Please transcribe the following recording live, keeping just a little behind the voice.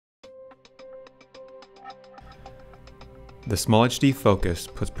The SmallHD Focus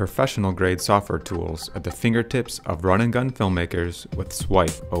puts professional-grade software tools at the fingertips of run-and-gun filmmakers with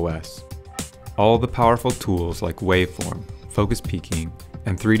Swipe OS. All the powerful tools like waveform, focus peaking,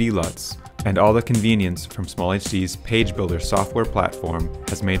 and 3D LUTs, and all the convenience from SmallHD's Page Builder software platform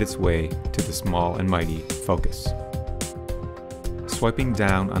has made its way to the small and mighty Focus. Swiping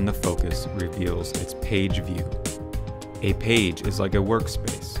down on the Focus reveals its page view. A page is like a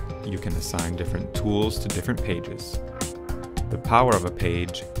workspace. You can assign different tools to different pages. The power of a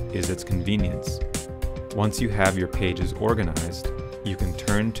page is its convenience. Once you have your pages organized, you can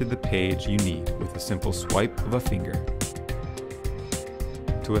turn to the page you need with a simple swipe of a finger.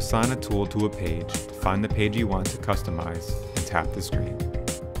 To assign a tool to a page, find the page you want to customize and tap the screen.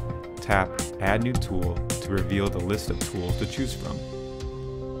 Tap Add New Tool to reveal the list of tools to choose from.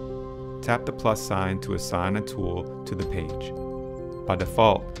 Tap the plus sign to assign a tool to the page. By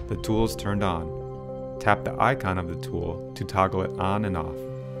default, the tool is turned on. Tap the icon of the tool to toggle it on and off.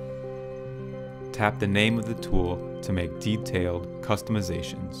 Tap the name of the tool to make detailed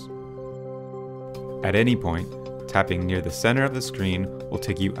customizations. At any point, tapping near the center of the screen will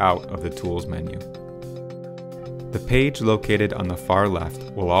take you out of the Tools menu. The page located on the far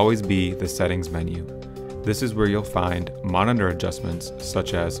left will always be the Settings menu. This is where you'll find monitor adjustments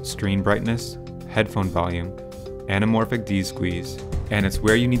such as screen brightness, headphone volume, anamorphic D-squeeze, and it's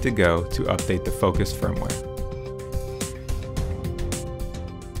where you need to go to update the Focus firmware.